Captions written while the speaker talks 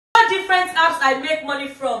different apps I make money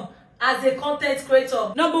from as a content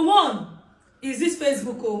creator. Number one is this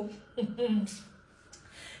Facebook. Oh.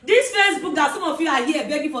 This Facebook that some of you are here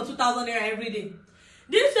begging for 2,000 naira every day.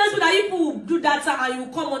 This Facebook that you people do data and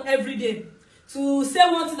you come on every day to say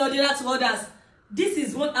one thing or the other to others. This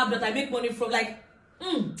is one app that I make money from. Like,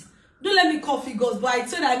 don't let me call figures, but I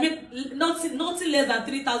said I make nothing less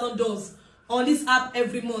than $3,000 on this app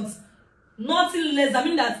every month. Nothing less. I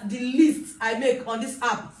mean that the least I make on this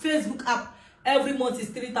app, Facebook app, every month is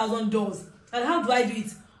 $3,000. And how do I do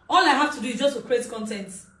it? All I have to do is just to create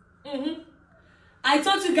content. I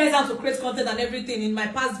taught you guys how to create content and everything in my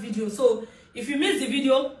past video. So if you missed the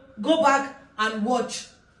video, go back and watch.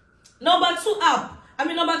 Number two app.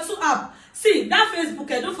 See, that Facebook,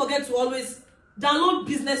 don't forget to always download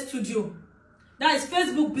Business Studio. That is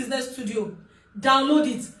Facebook Business Studio. Download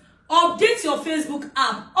it. Update your Facebook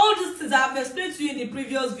app. All these things I have explained to you in the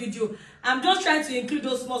previous video. I'm just trying to include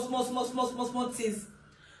those small things.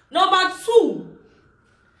 Number two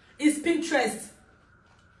is Pinterest.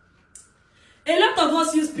 A lot of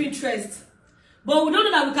us use Pinterest, but we don't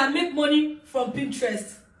know that we can make money from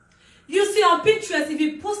Pinterest. You see, on Pinterest, if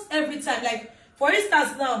you post every time, like for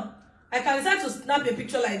instance now, I can decide to snap a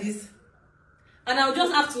picture like this, and I'll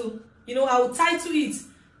just have to, I will title it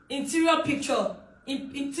interior picture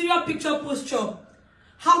posture,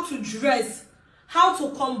 how to dress, how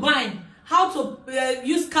to combine, how to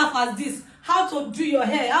use scarf as this, how to do your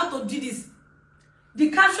hair, how to do this.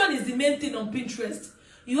 The caption is the main thing on Pinterest.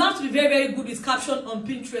 You have to be very, very good with caption on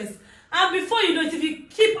Pinterest. And before you know it, if you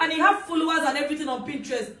keep and you have followers and everything on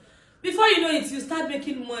Pinterest, before you know it, you start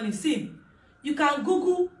making money. See, you can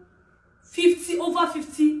Google over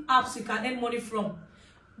 50 apps you can earn money from.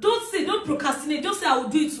 Don't procrastinate. Don't say I will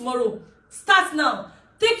do it tomorrow. Start now.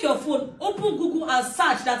 Take your phone, open Google and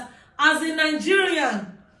search that as a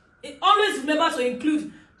Nigerian. Always remember to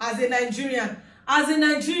include as a Nigerian. As a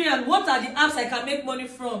Nigerian, what are the apps I can make money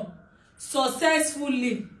from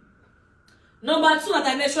successfully? Number two that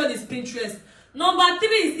I mentioned is Pinterest. Number three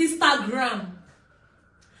is Instagram.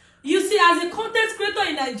 You see, as a content creator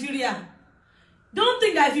in Nigeria, don't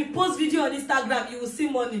think that if you post video on Instagram, you will see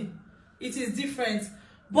money. It is different.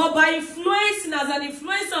 But by influencing as an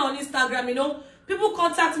influencer on Instagram, people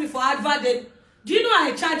contact me for advert. Do you know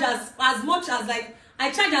I charge as much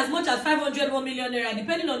as 500 million naira,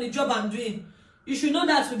 depending on the job I'm doing. You should know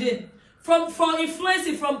that today. From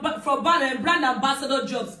influencing, from brand ambassador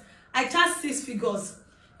jobs, I charge 6 figures.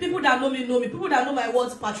 People that know me know me. People that know my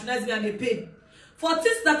words patronize me and they pay. For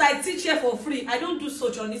things that I teach here for free, I don't do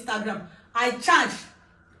such on Instagram. I charge.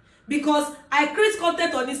 Because I create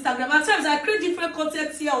content on Instagram. At times I create different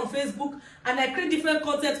content here on Facebook and I create different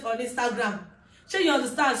content on Instagram. So you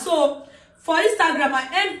understand? So for Instagram, I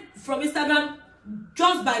earn from Instagram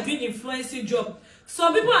just by doing influencing job.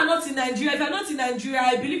 So people are not in Nigeria. If you're not in Nigeria,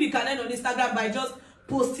 I believe you can earn on Instagram by just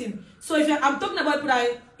posting. So I'm talking about people that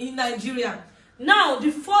are in Nigeria. Now,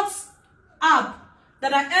 the fourth app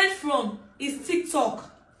that I earn from is TikTok.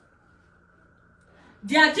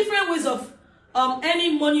 There are different ways of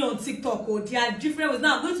earning money on TikTok. There are different ways.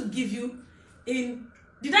 Now, I'm going to give you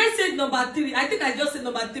did I say number 3? I think I just said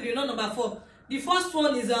number 3, not number 4. The first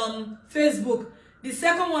one is Facebook. The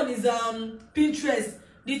second one is Pinterest.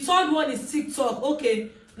 The third one is TikTok.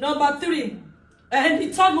 Okay, number 3. And the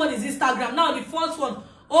third one is Instagram. Now the fourth one.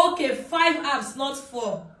 Okay, 5 apps, not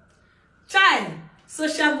 4. Child,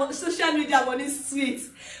 social media money is sweet.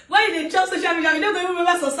 When you chop social media, you don't even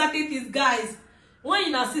remember some certain things, guys.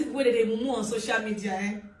 When you see people they mumu on social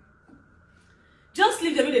media, just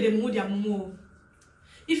leave them when they mumu their mumu.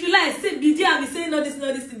 If you like, say be there and be saying all this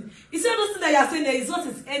thing. It's all those things that you are saying there is what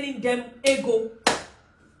is earning them ego.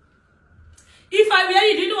 If I were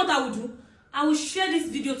you, do you know what I would do? I will share this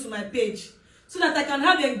video to my page so that I can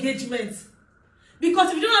have engagement.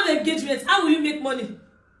 Because if you don't have engagement, how will you make money?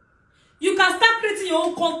 You can start creating your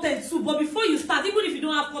own content too, but before you start, even if you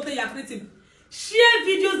don't have content you are creating, share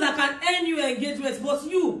videos that can earn you engagement. But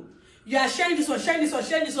you are sharing this one, sharing this one,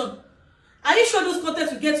 sharing this one. Are you sure those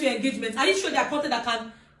content will get you engagement? Are you sure they are content that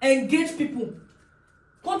can engage people?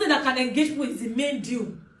 Content that can engage people is the main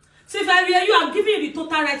deal. So if I were you, I'm giving you the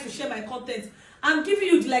total right to share my content. I'm giving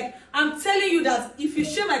you I'm telling you that if you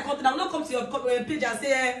share my content, I will not come to your page and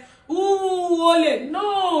say, ooh, ole.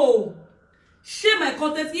 No. Share my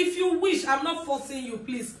content if you wish. I'm not forcing you,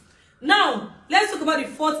 please. Now, let's talk about the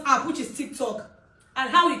fourth app, which is TikTok, and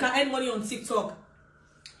how you can earn money on TikTok.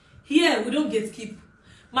 Here, we don't gatekeep.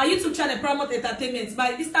 My YouTube channel, Paramount Entertainment.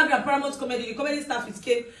 My Instagram, Paramount Comedy. The comedy staff is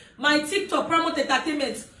K. My TikTok, Paramount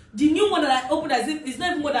Entertainment. The new one that I opened is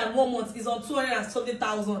not even more than 1 month. It's on 200 and something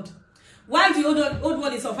thousand. While the old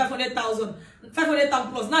one is on 500,000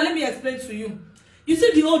 plus. Now let me explain to you. You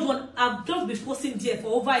see, the old one, I've just been posting there for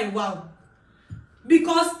over a while.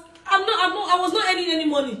 Because I was not earning any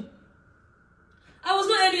money. I was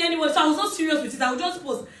not earning any money, so I was not serious with it. I will just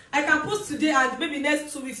post. I can post today, and maybe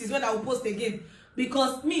next 2 weeks is when I will post again.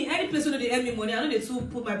 Because me, any place where they earn me money, I know they too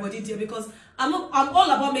put my body there, because I'm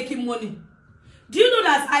all about making money. Do you know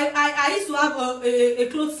that I used to have a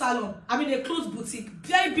clothes salon? I mean, a clothes boutique,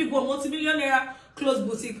 very big one, multi-millionaire clothes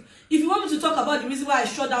boutique. If you want me to talk about the reason why I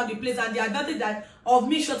shut down the place and the advantage of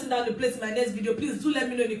me shutting down the place in my next video, please do let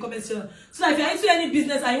me know in the comment section. So that if you're into any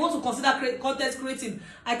business and you want to consider content creating,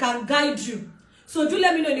 I can guide you. So do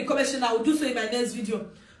let me know in the comment section. I will do so in my next video.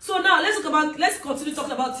 So now let's continue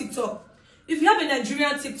talking about TikTok. If you have a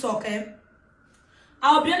Nigerian TikTok,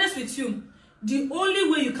 I'll be honest with you. The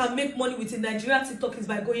only way you can make money with a Nigerian TikTok is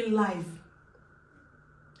by going live.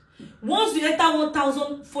 Once you enter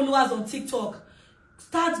 1,000 followers on TikTok,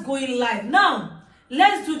 start going live. Now,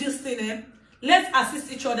 let's do this thing. Let's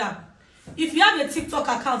assist each other. If you have a TikTok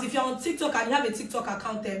account, if you're on TikTok and you have a TikTok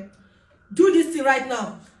account, do this thing right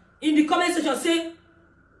now. In the comment section, say,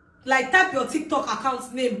 like, type your TikTok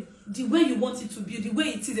account name the way you want it to be, the way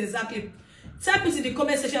it is exactly. Type it in the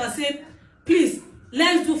comment section and say, please,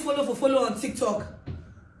 let's do follow for follow on TikTok.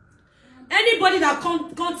 Anybody that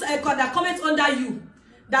comments under you,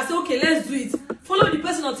 that say, okay, let's do it. Follow the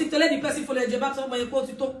person on TikTok, let the person follow you.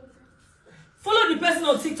 Follow the person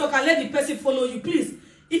on TikTok and let the person follow you, please.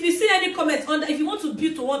 If you see any comments under, if you want to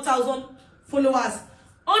build to 1,000 followers,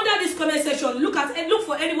 under this comment section, look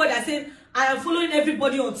for anybody that said, I am following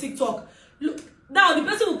everybody on TikTok. Look, now the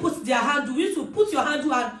person will put their handle. You need to put your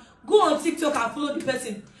handle and go on TikTok and follow the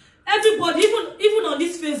person. Everybody, even on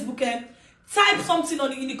this Facebook, type something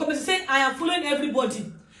in the comments, say, I am following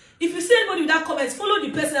everybody. If you see anybody with that comment, follow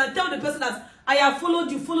the person and tell the person that I have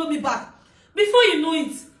followed you, follow me back. Before you know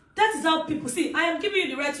it, that is how people see. I am giving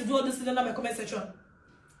you the right to do all this thing under my comment section.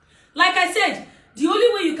 Like I said, the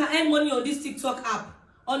only way you can earn money on this TikTok app,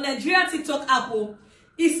 on Nigeria TikTok app,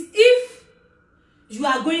 is if you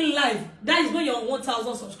are going live. That is when you're on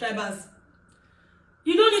 1,000 subscribers.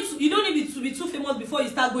 You don't need to be too famous before you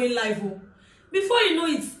start going live. Before you know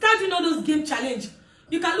it, start doing all those game challenge.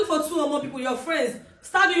 You can look for 2 or more people, your friends.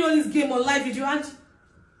 Start doing all this game on live video, and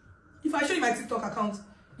if I show you my TikTok account,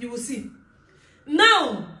 you will see.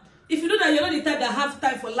 Now, if you know that you're not the type that have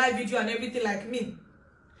time for live video and everything like me,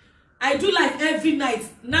 I do live every night,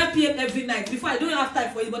 9 p.m. every night. Before, I don't have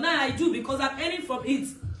time for it, but now I do because I'm earning from it.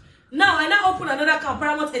 Now, I now open another account,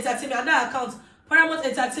 Paramount Entertainment, another account, Paramount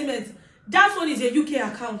Entertainment. That one is a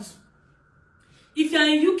UK account. If you are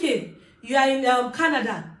in UK, you are in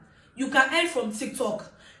Canada, you can earn from TikTok.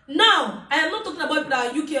 Now, I am not talking about people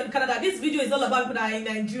that are UK and Canada. This video is all about people that are in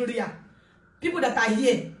Nigeria. People that are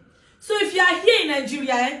here. So if you are here in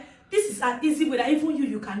Nigeria, this is an easy way that even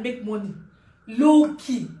you can make money. Low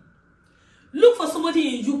key. Look for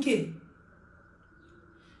somebody in UK.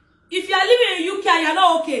 If you are living in UK and you are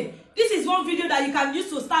not okay, this is one video that you can use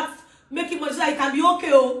to start making money so that you can be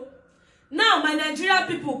okay. Now, my Nigerian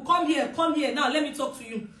people, come here. Now, let me talk to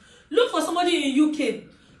you. Look for somebody in UK.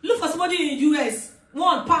 Look for somebody in US.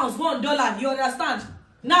 £1, $1, you understand?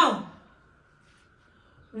 Now,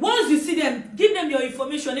 once you see them, give them your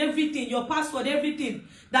information, everything, your password, everything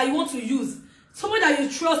that you want to use. Someone that you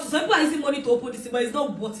trust. Some people are using money to open this thing, but it's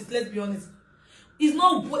not worth it, let's be honest. It's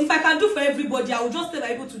not, if I can do for everybody, I will just tell my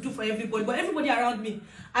people to do for everybody. But everybody around me,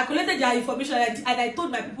 I collected their information and I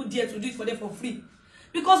told my people there to do it for them for free.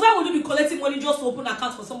 Because why would you be collecting money just to open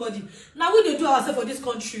accounts for somebody? Now we do ourselves for this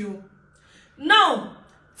country. Now,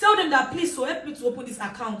 tell them that please help me to open this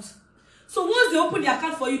account. So once they open the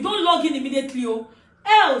account for you, don't log in immediately.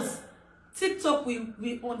 Else, TikTok will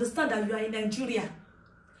understand that you are in Nigeria.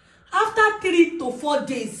 After 3 to 4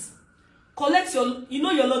 days, collect your,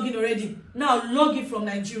 you're logging already. Now log in from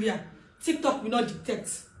Nigeria. TikTok will not detect.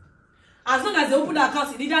 As long as they open the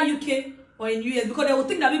account in either UK or in US, because they will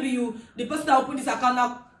think that maybe the person that opened this account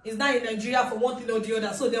now is not in Nigeria for one thing or the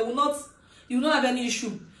other. So you will not have any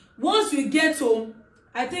issue. Once you get to,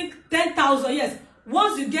 I think 10,000, yes.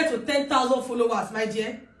 Once you get to 10,000 followers, my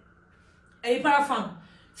dear, a Parafam,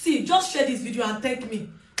 see, just share this video and thank me.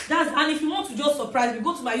 And if you want to just surprise me,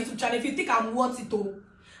 go to my YouTube channel. If you think I'm worth it,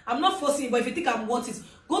 I'm not forcing it, but if you think I'm worth it,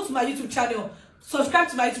 go to my YouTube channel, subscribe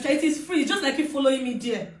to my YouTube channel. It is free, just like you following me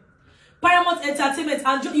there. Paramount Entertainment,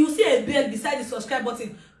 and you see a bell beside the subscribe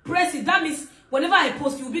button. Press it. That means whenever I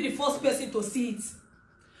post, you will be the first person to see it.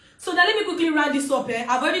 So now let me quickly round this up.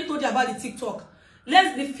 I've already told you about the TikTok. The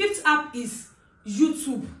 5th app is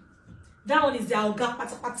YouTube. That one is the Oga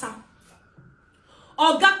Patapata.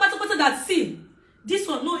 Oga Patapata that see. This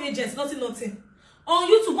one, no agents, nothing. On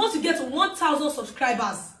YouTube, once you get to 1,000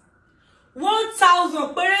 subscribers,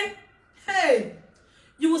 1,000, hey,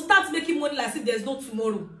 you will start making money like if there's no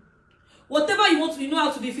tomorrow. Whatever you want to, you know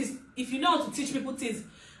how to be. If you know how to teach people things.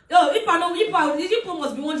 Yo, people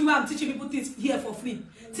must be wondering why I'm teaching people things here for free.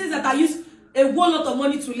 Things that I use a whole lot of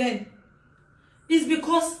money to learn. It's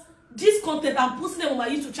because this content, I'm posting them on my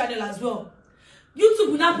YouTube channel as well.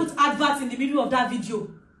 YouTube will now put adverts in the middle of that video.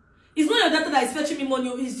 It's not your data that is fetching me money,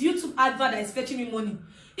 it's YouTube advert that is fetching me money.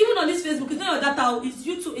 Even on this Facebook, it's not your data, it's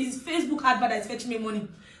YouTube, it's Facebook advert that is fetching me money.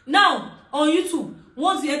 Now, on YouTube,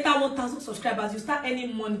 once you enter 1,000 subscribers, you start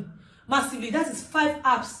earning money massively. That is 5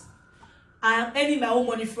 apps I am earning my own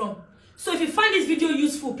money from. So if you find this video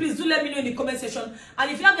useful, please do let me know in the comment section.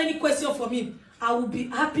 And if you have any question for me, I will be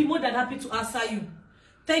happy, more than happy to answer you.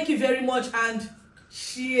 Thank you very much and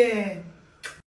share.